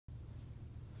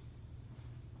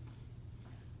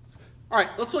All right,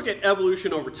 let's look at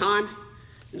evolution over time.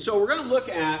 And so we're going to look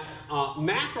at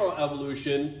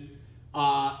macroevolution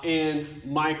and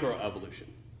microevolution.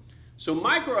 So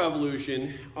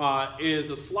microevolution is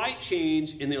a slight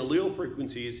change in the allele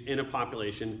frequencies in a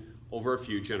population over a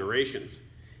few generations.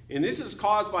 And this is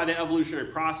caused by the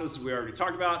evolutionary processes we already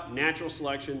talked about: natural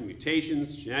selection,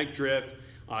 mutations, genetic drift,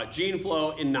 gene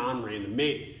flow, and non-random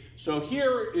mating. So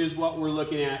here is what we're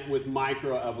looking at with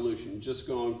microevolution, just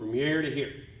going from here to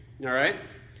here. All right?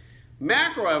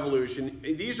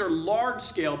 Macroevolution, these are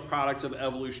large-scale products of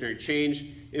evolutionary change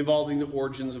involving the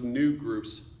origins of new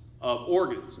groups of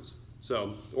organisms.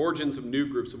 So, origins of new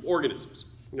groups of organisms.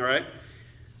 All right?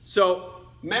 So,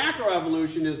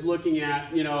 macroevolution is looking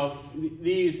at,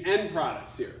 these end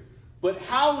products here. But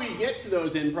how we get to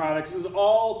those end products is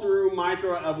all through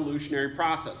microevolutionary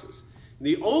processes.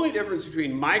 The only difference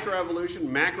between microevolution and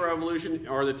macroevolution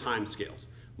are the time scales.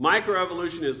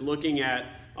 Microevolution is looking at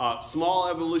small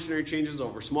evolutionary changes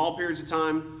over small periods of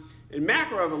time, and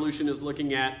macroevolution is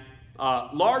looking at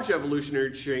large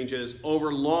evolutionary changes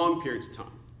over long periods of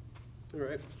time. All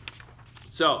right.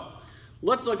 So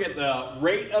let's look at the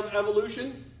rate of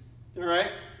evolution. All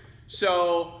right.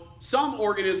 So some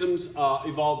organisms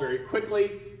evolve very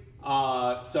quickly,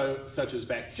 such as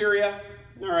bacteria.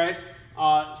 All right.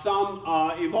 Some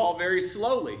evolve very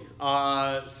slowly,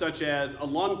 such as a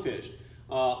lungfish.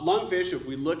 Lungfish, if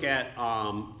we look at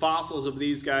fossils of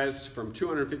these guys from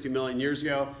 250 million years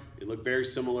ago, they look very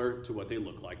similar to what they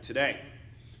look like today.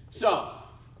 So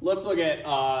let's look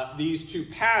at these two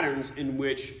patterns in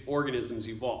which organisms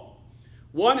evolve.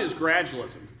 One is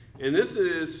gradualism, and this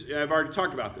is, I've already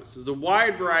talked about this, is a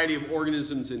wide variety of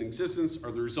organisms in existence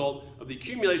are the result of the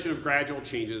accumulation of gradual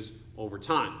changes over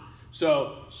time.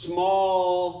 So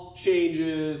small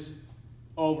changes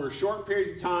over short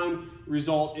periods of time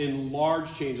result in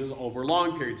large changes over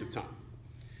long periods of time.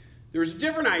 There's a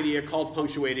different idea called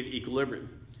punctuated equilibrium.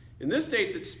 And this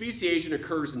states that speciation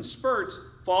occurs in spurts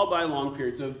followed by long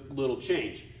periods of little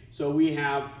change. So we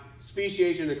have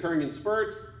speciation occurring in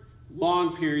spurts,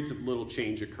 long periods of little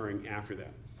change occurring after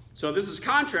that. So this is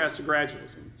contrast to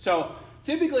gradualism. So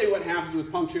typically what happens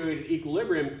with punctuated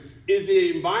equilibrium is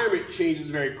the environment changes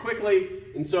very quickly,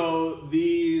 and so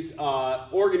these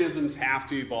organisms have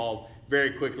to evolve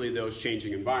very quickly those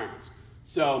changing environments.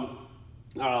 So,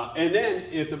 and then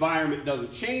if the environment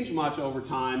doesn't change much over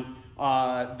time,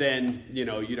 then you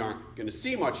aren't going to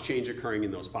see much change occurring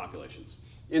in those populations.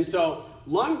 And so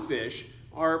lungfish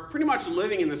are pretty much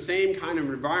living in the same kind of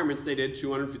environments they did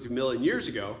 250 million years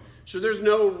ago, so there's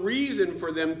no reason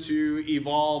for them to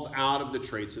evolve out of the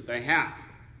traits that they have.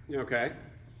 Okay?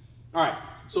 All right,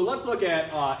 so let's look at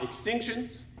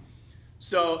extinctions.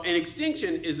 So an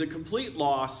extinction is a complete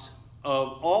loss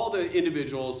of all the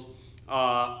individuals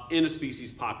in a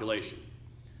species population.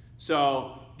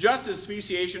 So just as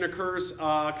speciation occurs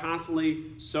constantly,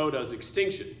 so does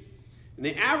extinction. In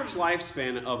the average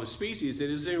lifespan of a species, it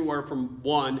is anywhere from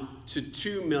 1 to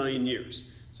 2 million years.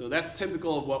 So that's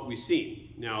typical of what we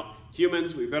see. Now,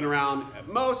 humans, we've been around at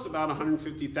most about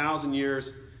 150,000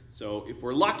 years. So if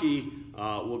we're lucky,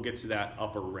 we'll get to that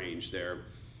upper range there.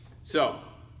 So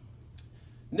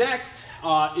next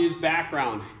is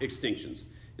background extinctions.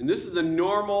 And this is the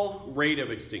normal rate of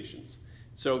extinctions.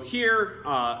 So here,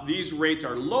 these rates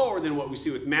are lower than what we see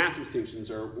with mass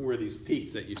extinctions, or where these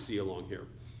peaks that you see along here.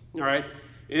 All right,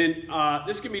 and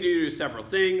this can be due to several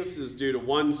things. This is due to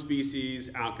one species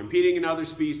outcompeting another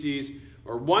species,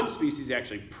 or one species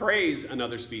actually preys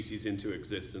another species into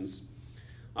existence.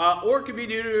 Or it could be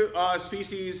due to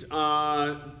species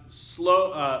being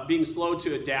slow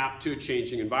to adapt to a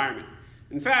changing environment.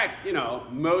 In fact,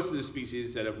 most of the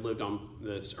species that have lived on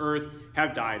this earth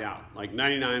have died out. Like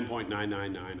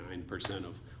 99.9999%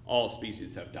 of all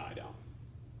species have died out.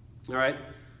 All right,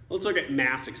 let's look at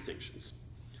mass extinctions.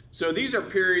 So these are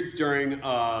periods during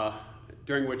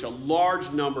which a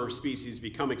large number of species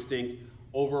become extinct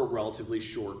over a relatively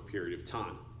short period of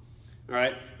time. All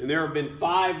right, and there have been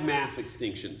 5 mass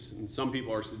extinctions, and some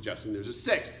people are suggesting there's a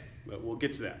 6th, but we'll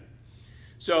get to that.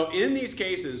 So in these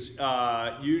cases,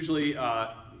 usually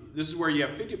this is where you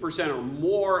have 50% or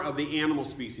more of the animal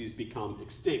species become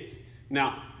extinct.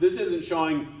 Now, this isn't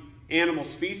showing animal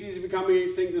species becoming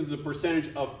extinct. This is a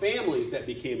percentage of families that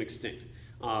became extinct,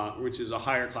 which is a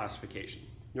higher classification.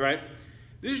 All right?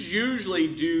 This is usually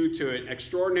due to an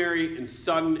extraordinary and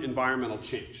sudden environmental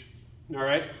change. All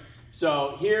right?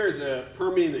 So here's a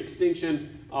permanent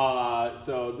extinction.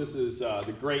 So this is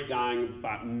the great dying.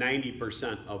 About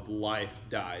 90% of life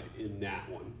died in that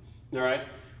one. All right.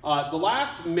 The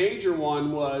last major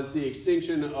one was the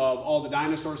extinction of all the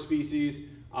dinosaur species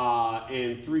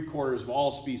and 3/4 of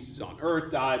all species on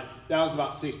Earth died. That was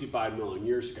about 65 million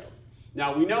years ago.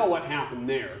 Now we know what happened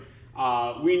there.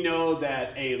 We know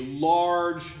that a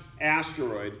large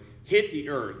asteroid hit the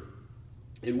Earth,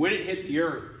 and when it hit the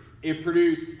Earth, it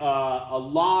produced a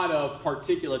lot of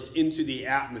particulates into the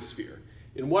atmosphere.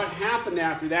 And what happened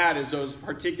after that is those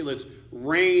particulates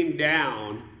rained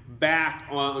down back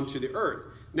onto the Earth.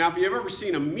 Now, if you've ever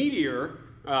seen a meteor,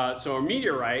 so a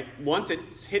meteorite, once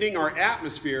it's hitting our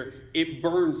atmosphere, it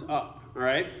burns up, all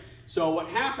right? So what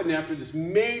happened after this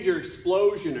major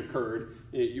explosion occurred,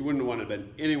 you wouldn't want to have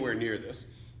been anywhere near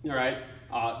this, all right?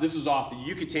 This was off the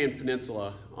Yucatan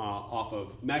Peninsula off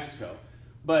of Mexico.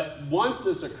 But once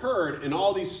this occurred and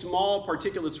all these small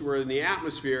particulates were in the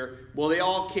atmosphere, well, they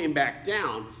all came back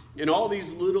down. And all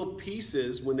these little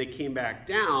pieces, when they came back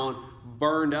down,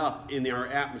 burned up in our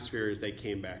atmosphere as they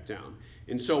came back down.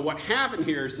 And so what happened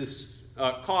here is this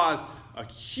caused a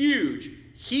huge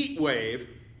heat wave,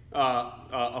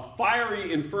 a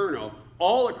fiery inferno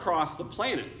all across the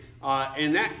planet.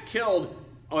 And that killed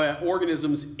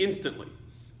organisms instantly.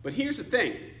 But here's the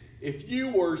thing. If you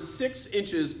were 6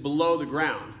 inches below the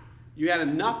ground, you had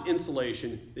enough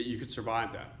insulation that you could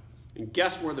survive that. And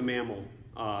guess where the mammal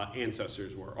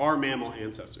ancestors were, our mammal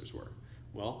ancestors were?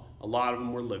 Well, a lot of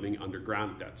them were living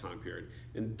underground at that time period.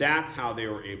 And that's how they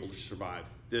were able to survive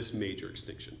this major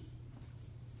extinction.